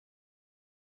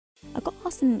I got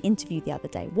asked in an interview the other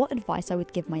day what advice I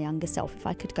would give my younger self if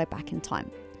I could go back in time.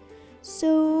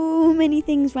 So many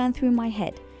things ran through my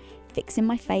head. Fixing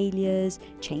my failures,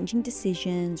 changing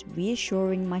decisions,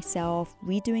 reassuring myself,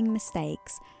 redoing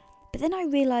mistakes. But then I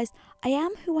realised I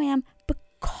am who I am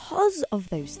because of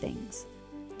those things.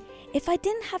 If I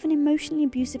didn't have an emotionally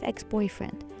abusive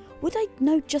ex-boyfriend, would I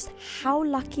know just how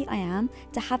lucky I am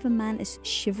to have a man as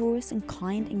chivalrous and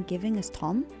kind and giving as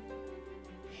Tom?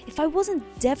 If I wasn't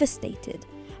devastated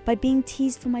by being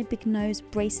teased for my big nose,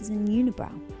 braces and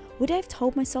unibrow, would I have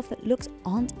told myself that looks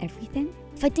aren't everything?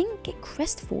 If I didn't get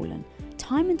crestfallen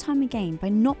time and time again by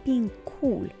not being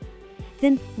cool,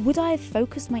 then would I have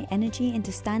focused my energy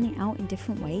into standing out in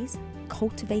different ways,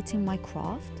 cultivating my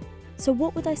craft? So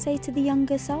what would I say to the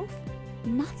younger self?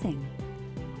 Nothing.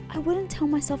 I wouldn't tell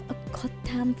myself a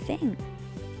goddamn thing.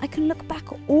 I can look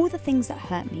back at all the things that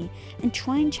hurt me and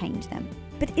try and change them,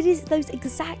 but it is those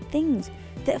exact things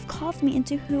that have carved me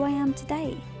into who I am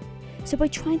today. So by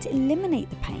trying to eliminate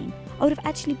the pain, I would have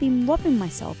actually been robbing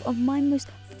myself of my most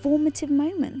formative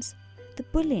moments. The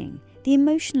bullying, the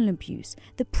emotional abuse,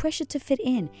 the pressure to fit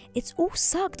in, it's all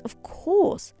sucked, of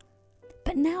course.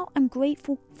 But now I'm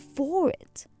grateful for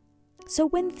it. So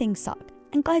when things suck,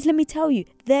 and guys, let me tell you,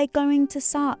 they're going to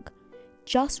suck.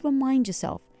 Just remind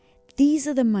yourself, these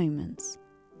are the moments.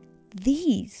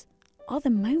 These are the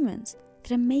moments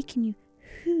that are making you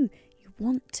who you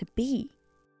want to be.